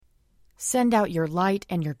Send out your light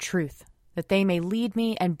and your truth, that they may lead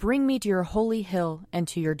me and bring me to your holy hill and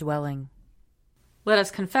to your dwelling. Let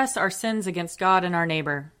us confess our sins against God and our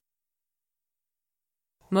neighbor.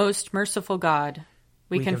 Most merciful God,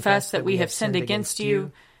 we confess that we have sinned against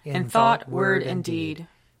you in thought, word, and deed,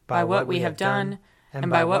 by what we have done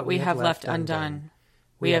and by what we have left undone.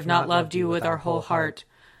 We have not loved you with our whole heart.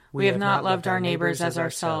 We have not loved our neighbors as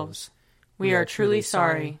ourselves. We are truly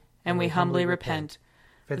sorry, and we humbly repent.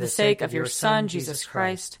 For the sake of your Son, Jesus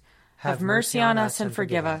Christ, have mercy on us and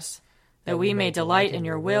forgive us, that we may delight in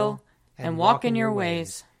your will and walk in your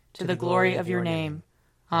ways, to the glory of your name.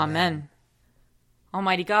 Amen.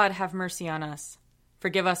 Almighty God, have mercy on us.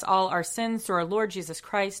 Forgive us all our sins through our Lord Jesus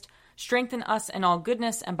Christ. Strengthen us in all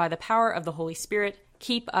goodness, and by the power of the Holy Spirit,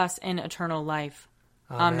 keep us in eternal life.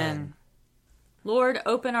 Amen. Lord,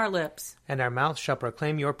 open our lips, and our mouth shall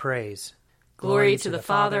proclaim your praise. Glory to the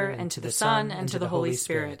Father, and to the Son, and to the Holy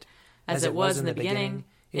Spirit, as it was in the beginning,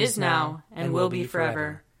 is now, and will be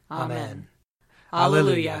forever. Amen.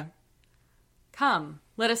 Alleluia. Come,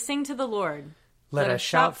 let us sing to the Lord. Let us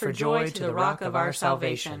shout for joy to the rock of our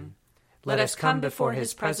salvation. Let us come before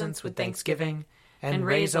his presence with thanksgiving, and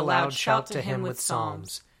raise a loud shout to him with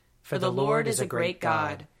psalms. For the Lord is a great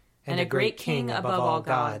God, and a great King above all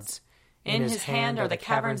gods. In his hand are the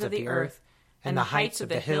caverns of the earth, and the heights of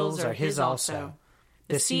the hills are his also.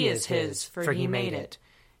 The sea is his, for he made it,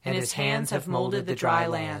 and his hands have molded the dry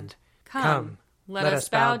land. Come, let us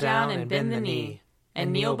bow down and bend the knee,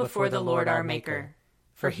 and kneel before the Lord our Maker.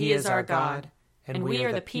 For he is our God, and we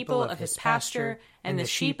are the people of his pasture and the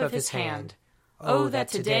sheep of his hand. Oh, that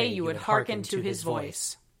today you would hearken to his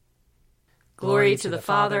voice. Glory to the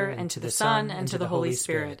Father, and to the Son, and to the Holy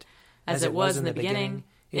Spirit, as it was in the beginning,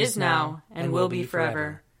 is now, and will be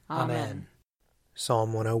forever. Amen.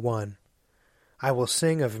 Psalm 101. I will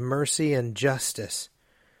sing of mercy and justice.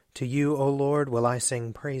 To you, O Lord, will I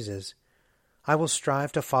sing praises. I will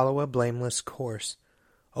strive to follow a blameless course.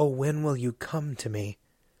 O when will you come to me?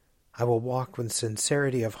 I will walk with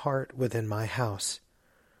sincerity of heart within my house.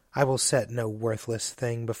 I will set no worthless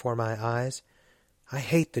thing before my eyes. I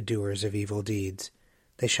hate the doers of evil deeds.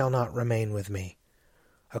 They shall not remain with me.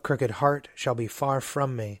 A crooked heart shall be far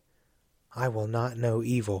from me. I will not know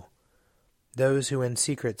evil. Those who in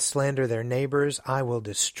secret slander their neighbors I will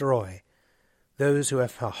destroy. Those who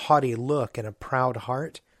have a haughty look and a proud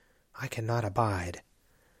heart I cannot abide.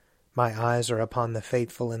 My eyes are upon the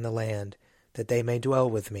faithful in the land, that they may dwell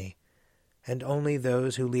with me. And only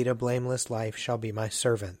those who lead a blameless life shall be my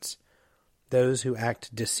servants. Those who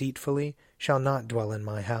act deceitfully shall not dwell in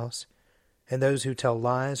my house, and those who tell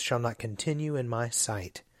lies shall not continue in my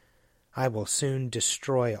sight. I will soon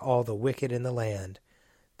destroy all the wicked in the land,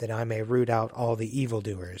 that I may root out all the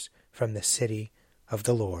evildoers from the city of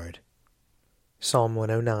the Lord. Psalm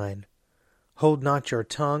 109. Hold not your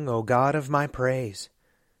tongue, O God of my praise.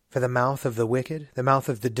 For the mouth of the wicked, the mouth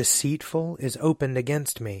of the deceitful, is opened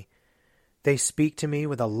against me. They speak to me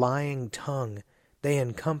with a lying tongue. They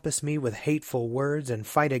encompass me with hateful words and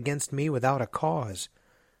fight against me without a cause.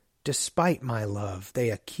 Despite my love, they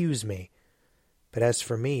accuse me. But as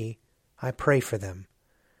for me, I pray for them.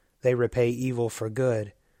 They repay evil for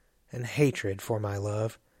good, and hatred for my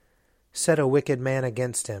love. Set a wicked man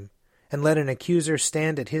against him, and let an accuser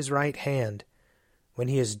stand at his right hand. When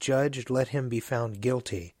he is judged, let him be found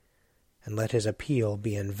guilty, and let his appeal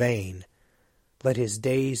be in vain. Let his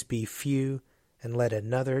days be few, and let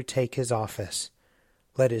another take his office.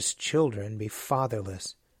 Let his children be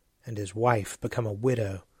fatherless, and his wife become a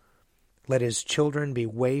widow. Let his children be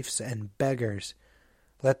waifs and beggars.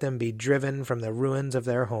 Let them be driven from the ruins of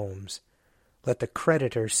their homes. Let the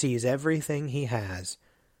creditor seize everything he has.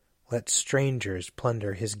 Let strangers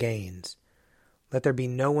plunder his gains. Let there be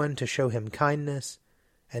no one to show him kindness,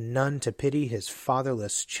 and none to pity his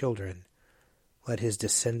fatherless children. Let his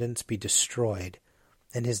descendants be destroyed,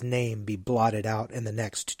 and his name be blotted out in the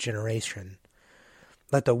next generation.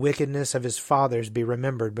 Let the wickedness of his fathers be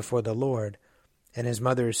remembered before the Lord, and his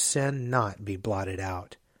mother's sin not be blotted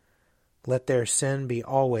out. Let their sin be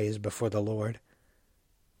always before the Lord,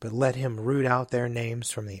 but let him root out their names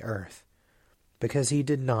from the earth, because he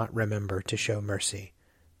did not remember to show mercy,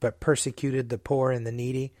 but persecuted the poor and the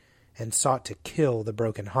needy, and sought to kill the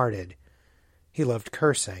broken-hearted. He loved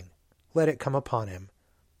cursing, let it come upon him.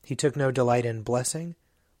 He took no delight in blessing,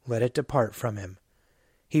 let it depart from him.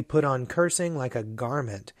 He put on cursing like a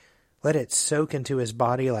garment, let it soak into his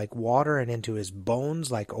body like water, and into his bones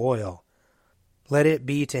like oil. Let it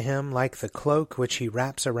be to him like the cloak which he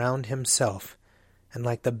wraps around himself, and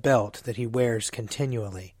like the belt that he wears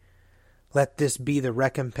continually. Let this be the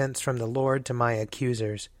recompense from the Lord to my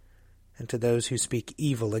accusers, and to those who speak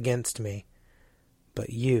evil against me.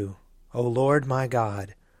 But you, O Lord my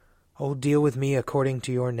God, deal with me according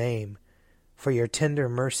to your name. For your tender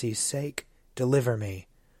mercy's sake, deliver me.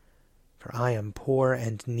 For I am poor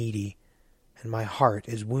and needy, and my heart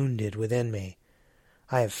is wounded within me.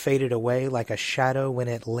 I have faded away like a shadow when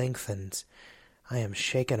it lengthens. I am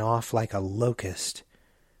shaken off like a locust.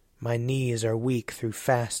 My knees are weak through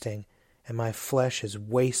fasting, and my flesh is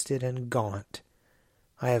wasted and gaunt.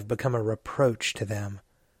 I have become a reproach to them.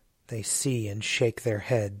 They see and shake their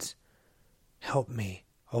heads. Help me,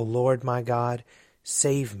 O Lord my God,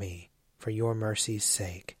 save me for your mercy's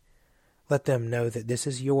sake. Let them know that this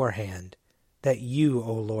is your hand, that you,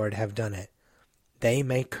 O Lord, have done it. They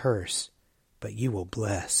may curse, but you will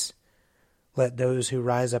bless. Let those who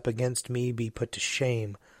rise up against me be put to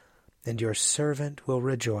shame, and your servant will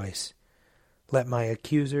rejoice. Let my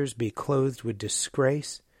accusers be clothed with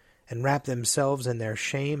disgrace, and wrap themselves in their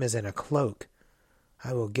shame as in a cloak.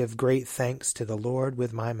 I will give great thanks to the Lord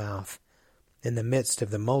with my mouth. In the midst of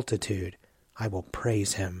the multitude I will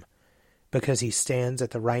praise him, because he stands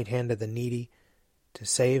at the right hand of the needy to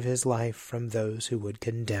save his life from those who would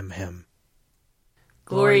condemn him.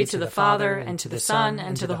 Glory to the Father, and to the Son,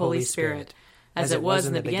 and to the Holy Spirit, as it was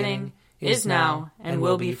in the beginning, is now, and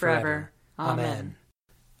will be forever. Amen.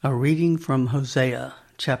 A reading from Hosea,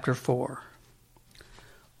 chapter 4.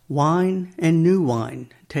 Wine and new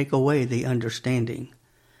wine take away the understanding.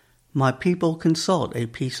 My people consult a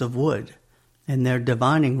piece of wood, and their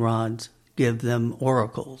divining rods give them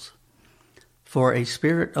oracles. For a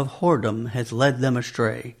spirit of whoredom has led them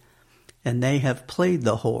astray, and they have played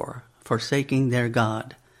the whore, forsaking their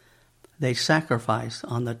God. They sacrifice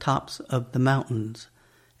on the tops of the mountains,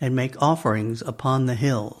 and make offerings upon the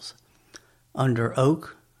hills, under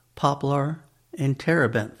oak, poplar, and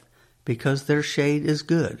terebinth, because their shade is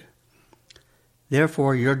good.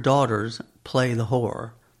 Therefore your daughters play the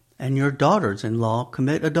whore, and your daughters-in-law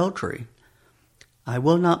commit adultery. I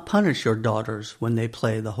will not punish your daughters when they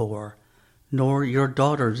play the whore, nor your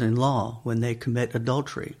daughters-in-law when they commit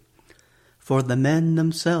adultery. For the men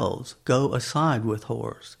themselves go aside with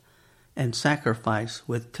whores, and sacrifice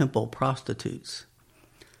with temple prostitutes.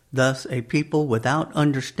 Thus a people without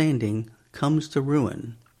understanding comes to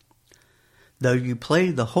ruin. Though you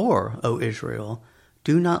play the whore, O Israel,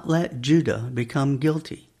 do not let Judah become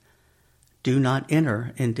guilty. Do not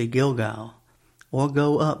enter into Gilgal, or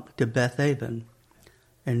go up to Bethaven,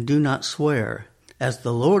 and do not swear, as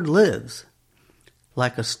the Lord lives.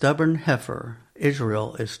 Like a stubborn heifer,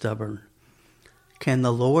 Israel is stubborn. Can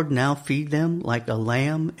the Lord now feed them like a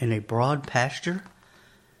lamb in a broad pasture?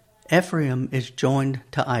 Ephraim is joined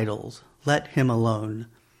to idols. Let him alone.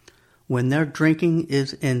 When their drinking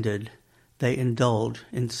is ended, they indulge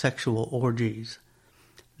in sexual orgies.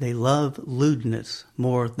 They love lewdness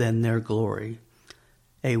more than their glory.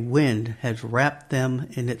 A wind has wrapped them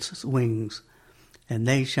in its wings, and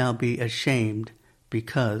they shall be ashamed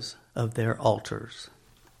because of their altars.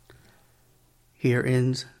 Here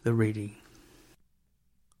ends the reading.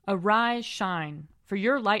 Arise, shine, for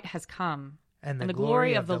your light has come, and the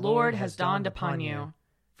glory of the Lord has dawned upon you.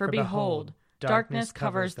 For behold, darkness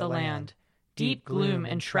covers the land, deep gloom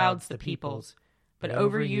enshrouds the peoples. But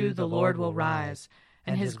over you the Lord will rise,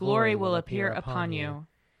 and his glory will appear upon you.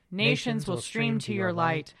 Nations will stream to your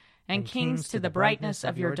light, and kings to the brightness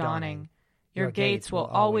of your dawning. Your gates will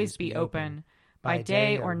always be open. By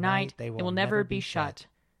day or night they will never be shut.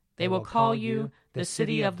 They will call you the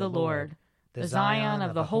city of the Lord, the Zion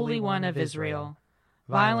of the Holy One of Israel.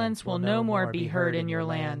 Violence will no more be heard in your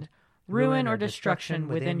land, ruin or destruction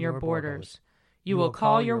within your borders. You will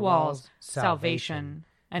call your walls salvation,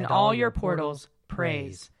 and all your portals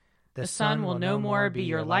praise. The sun will no more be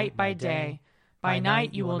your light by day. By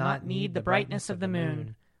night you will not need the brightness of the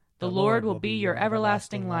moon. The Lord will be your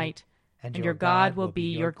everlasting light, and your God will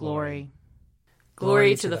be your glory.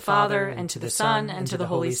 Glory to the Father, and to the Son, and to the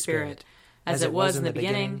Holy Spirit, as it was in the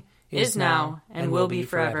beginning, is now, and will be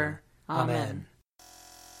forever. Amen.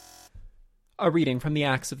 A reading from the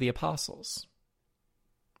Acts of the Apostles.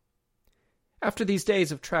 After these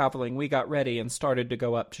days of traveling, we got ready and started to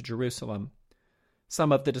go up to Jerusalem.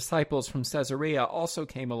 Some of the disciples from Caesarea also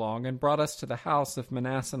came along and brought us to the house of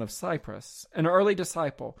Manasseh of Cyprus, an early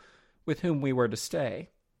disciple with whom we were to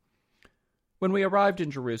stay. When we arrived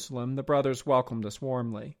in Jerusalem, the brothers welcomed us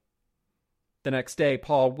warmly. The next day,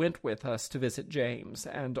 Paul went with us to visit James,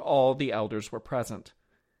 and all the elders were present.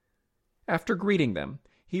 After greeting them,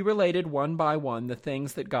 he related one by one the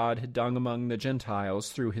things that God had done among the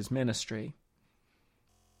Gentiles through his ministry.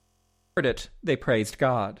 Heard it, they praised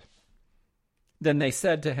God. Then they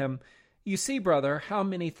said to him, You see, brother, how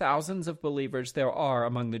many thousands of believers there are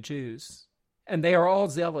among the Jews, and they are all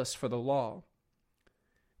zealous for the law.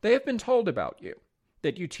 They have been told about you,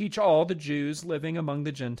 that you teach all the Jews living among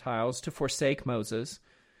the Gentiles to forsake Moses,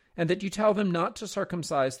 and that you tell them not to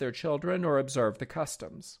circumcise their children or observe the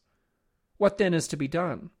customs. What then is to be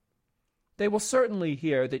done? They will certainly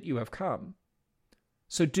hear that you have come.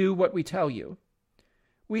 So do what we tell you.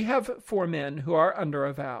 We have 4 men who are under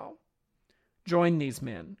a vow. Join these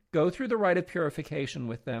men, go through the rite of purification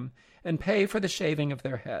with them, and pay for the shaving of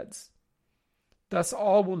their heads. Thus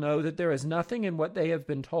all will know that there is nothing in what they have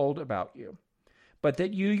been told about you, but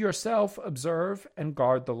that you yourself observe and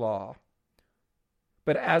guard the law.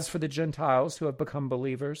 But as for the Gentiles who have become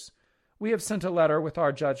believers, we have sent a letter with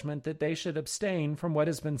our judgment that they should abstain from what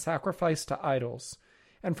has been sacrificed to idols,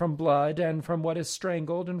 and from blood, and from what is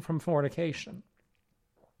strangled, and from fornication.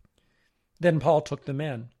 Then Paul took them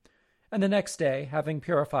in, and the next day, having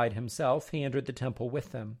purified himself, he entered the temple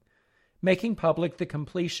with them, making public the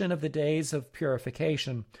completion of the days of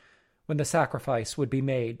purification, when the sacrifice would be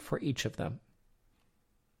made for each of them.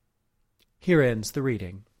 Here ends the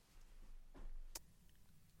reading.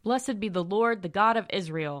 Blessed be the Lord, the God of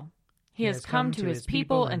Israel. He has come to his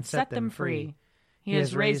people and set them free. He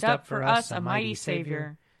has raised up for us a mighty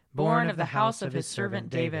Savior, born of the house of his servant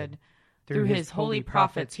David. Through his holy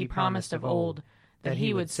prophets he promised of old that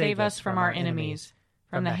he would save us from our enemies,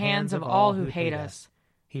 from the hands of all who hate us.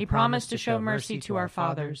 He promised to show mercy to our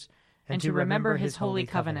fathers, and to remember his holy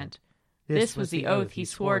covenant. This was the oath he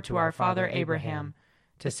swore to our father Abraham,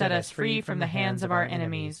 to set us free from the hands of our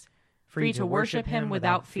enemies, free to worship him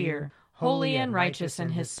without fear, holy and righteous in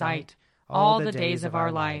his sight, all the days of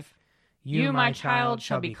our life. You, my child,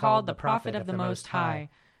 shall be called the prophet of the Most High,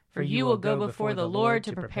 for you will go before the Lord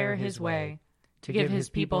to prepare his way, to give his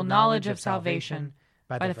people knowledge of salvation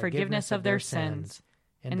by the forgiveness of their sins.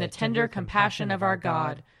 In the tender compassion of our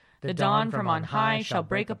God, the dawn from on high shall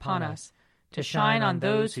break upon us, to shine on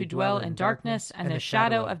those who dwell in darkness and the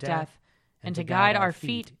shadow of death, and to guide our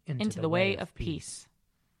feet into the way of peace.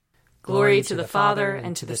 Glory to the Father,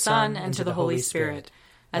 and to the Son, and to the Holy Spirit,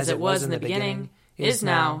 as it was in the beginning, is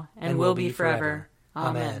now, and will be forever.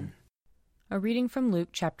 Amen. A reading from Luke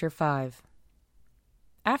chapter 5.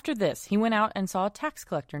 After this, he went out and saw a tax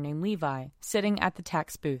collector named Levi sitting at the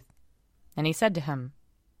tax booth. And he said to him,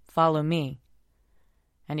 "Follow me."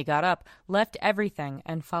 And he got up, left everything,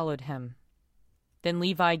 and followed him. Then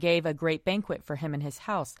Levi gave a great banquet for him in his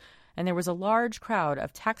house, and there was a large crowd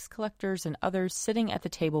of tax collectors and others sitting at the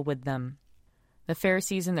table with them. The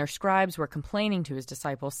Pharisees and their scribes were complaining to his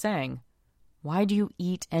disciples, saying, "Why do you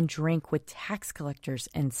eat and drink with tax collectors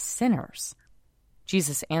and sinners?"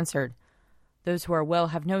 Jesus answered, "Those who are well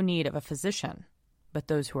have no need of a physician, but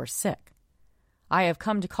those who are sick. I have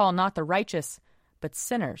come to call not the righteous, but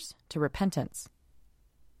sinners to repentance."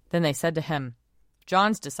 Then they said to him,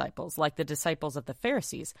 "John's disciples, like the disciples of the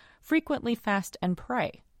Pharisees, frequently fast and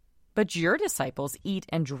pray, but your disciples eat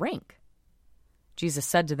and drink." Jesus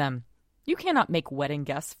said to them, "You cannot make wedding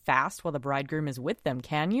guests fast while the bridegroom is with them,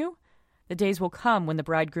 can you? The days will come when the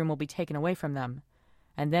bridegroom will be taken away from them,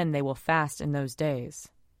 and then they will fast in those days."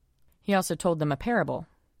 He also told them a parable.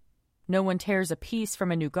 "No one tears a piece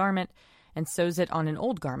from a new garment and sews it on an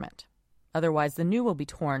old garment. Otherwise the new will be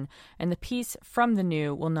torn, and the piece from the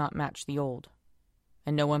new will not match the old.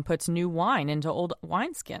 And no one puts new wine into old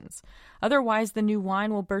wineskins. Otherwise the new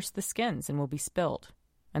wine will burst the skins and will be spilled,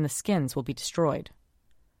 and the skins will be destroyed.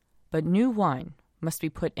 But new wine must be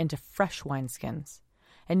put into fresh wineskins.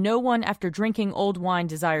 And no one after drinking old wine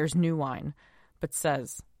desires new wine, but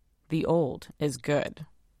says, 'The old is good.'"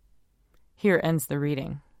 Here ends the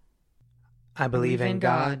reading. I believe in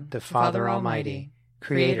God, the Father Almighty,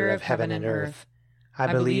 creator of heaven and earth.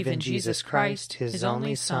 I believe in Jesus Christ, his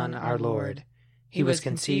only Son, our Lord. He was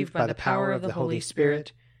conceived by the power of the Holy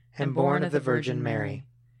Spirit and born of the Virgin Mary.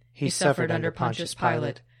 He suffered under Pontius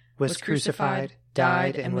Pilate, was crucified,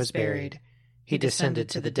 died, and was buried. He descended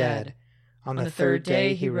to the dead. On the third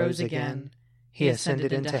day he rose again. He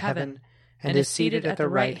ascended into heaven and is seated at the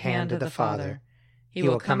right hand of the Father. He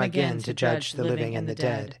will come again to judge the living and the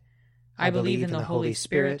dead. I believe in the Holy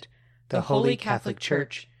Spirit, the Holy Catholic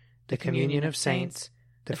Church, the communion of saints,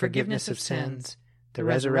 the forgiveness of sins, the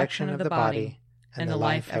resurrection of the body, and the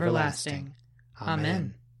life everlasting.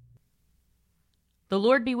 Amen. The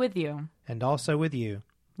Lord be with you. And also with you.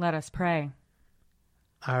 Let us pray.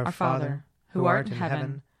 Our Father, who art in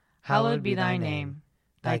heaven, hallowed be thy name.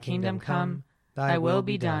 Thy kingdom come, thy will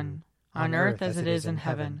be done, on earth as it is in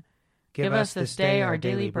heaven. Give us this day our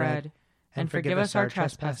daily bread, and forgive us our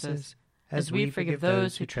trespasses, as we forgive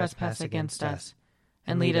those who trespass against us.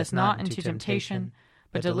 And lead us not into temptation,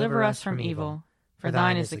 but deliver us from evil. For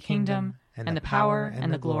thine is the kingdom, and the power,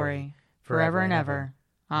 and the glory, forever and ever.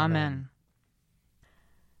 Amen.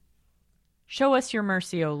 Show us your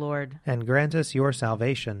mercy, O Lord, and grant us your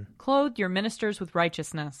salvation. Clothe your ministers with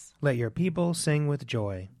righteousness. Let your people sing with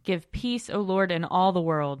joy. Give peace, O Lord, in all the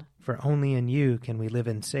world. For only in you can we live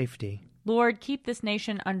in safety. Lord, keep this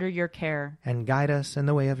nation under your care, and guide us in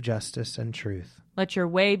the way of justice and truth. Let your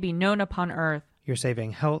way be known upon earth, your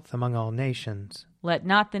saving health among all nations. Let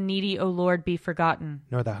not the needy, O Lord, be forgotten,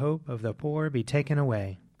 nor the hope of the poor be taken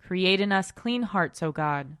away. Create in us clean hearts, O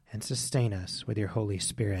God, and sustain us with your Holy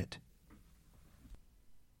Spirit.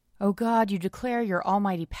 O God, you declare your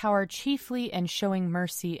almighty power chiefly in showing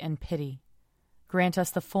mercy and pity. Grant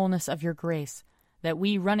us the fullness of your grace, that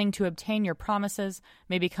we, running to obtain your promises,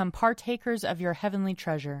 may become partakers of your heavenly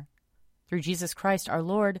treasure. Through Jesus Christ our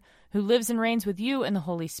Lord, who lives and reigns with you in the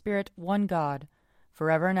Holy Spirit, one God,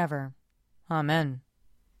 forever and ever. Amen.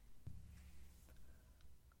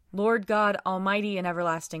 Lord God, almighty and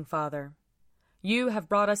everlasting Father, you have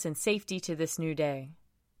brought us in safety to this new day.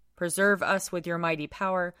 Preserve us with your mighty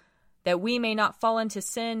power, that we may not fall into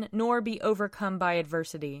sin nor be overcome by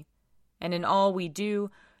adversity, and in all we do,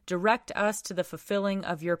 direct us to the fulfilling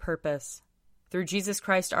of your purpose. Through Jesus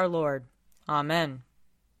Christ our Lord. Amen.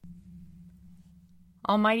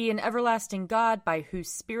 Almighty and everlasting God, by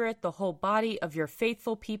whose Spirit the whole body of your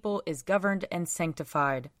faithful people is governed and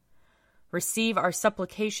sanctified, receive our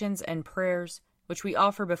supplications and prayers, which we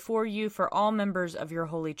offer before you for all members of your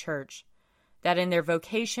holy church, that in their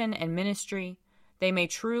vocation and ministry they may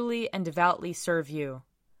truly and devoutly serve you.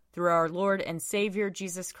 Through our Lord and Savior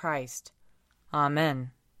Jesus Christ.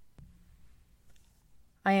 Amen.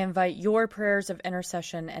 I invite your prayers of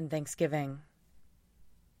intercession and thanksgiving.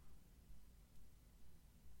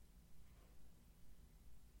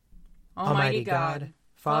 Almighty God,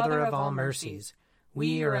 Father of all mercies, we,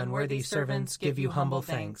 your unworthy servants, give you humble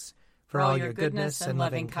thanks for all your goodness and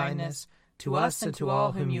loving kindness to us and to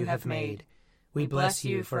all whom you have made. We bless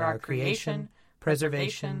you for our creation,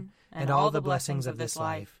 preservation, and all the blessings of this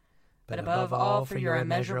life, but above all for your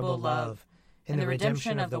immeasurable love in the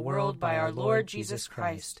redemption of the world by our Lord Jesus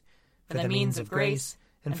Christ, for the means of grace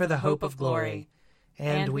and for the hope of glory.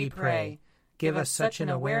 And we pray, give us such an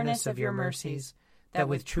awareness of your mercies, that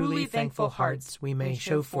with truly thankful hearts we may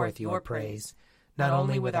show forth your praise, not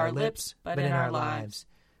only with our lips, but in our lives,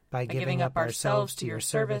 by giving up ourselves to your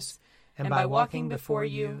service, and by walking before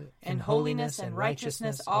you in holiness and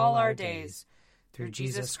righteousness all our days, through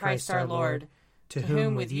Jesus Christ our Lord, to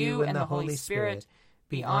whom with you and the Holy Spirit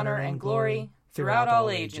be honor and glory throughout all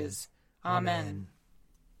ages. Amen.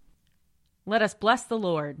 Let us bless the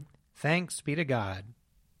Lord. Thanks be to God.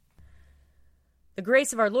 The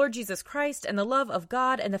grace of our Lord Jesus Christ and the love of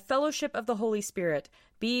God and the fellowship of the Holy Spirit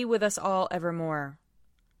be with us all evermore.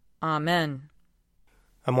 Amen.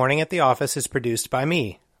 A Morning at the Office is produced by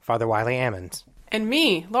me, Father Wiley Ammons. And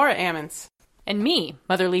me, Laura Ammons. And me,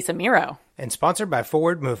 Mother Lisa Meirow. And sponsored by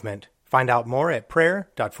Forward Movement. Find out more at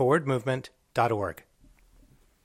prayer.forwardmovement.org.